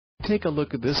Take a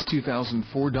look at this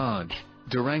 2004 Dodge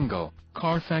Durango.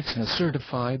 Carfax has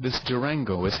certified this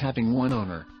Durango as having one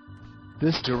owner.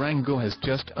 This Durango has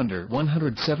just under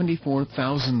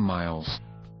 174,000 miles.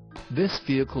 This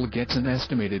vehicle gets an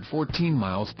estimated 14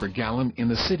 miles per gallon in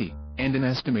the city, and an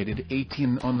estimated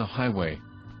 18 on the highway.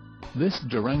 This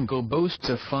Durango boasts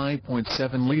a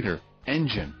 5.7-liter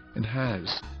engine, and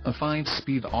has a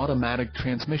 5-speed automatic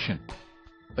transmission.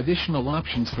 Additional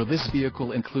options for this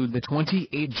vehicle include the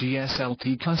 28G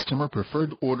SLT Customer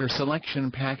Preferred Order Selection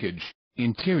Package,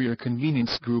 Interior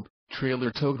Convenience Group,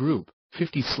 Trailer Tow Group,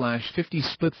 50/50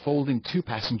 Split Folding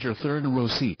 2-Passenger Third Row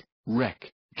Seat,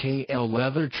 Rec, KL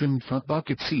Leather Trimmed Front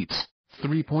Bucket Seats,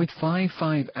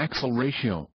 3.55 Axle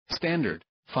Ratio, Standard,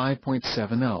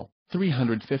 5.70,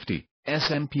 350,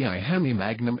 SMPI Hemi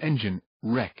Magnum Engine,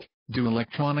 Rec, Do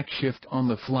Electronic Shift on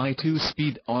the Fly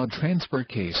 2-Speed Odd Transfer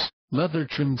Case, Leather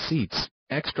Trimmed Seats,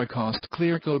 Extra Cost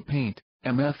Clear Coat Paint,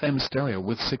 FM Stereo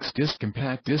with 6-disc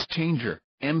Compact Disc Changer,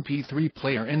 MP3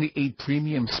 Player and 8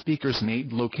 premium speakers in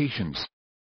 8 locations.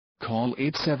 Call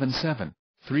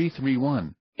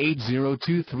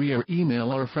 877-331-8023 or email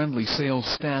our friendly sales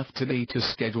staff today to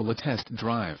schedule a test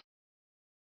drive.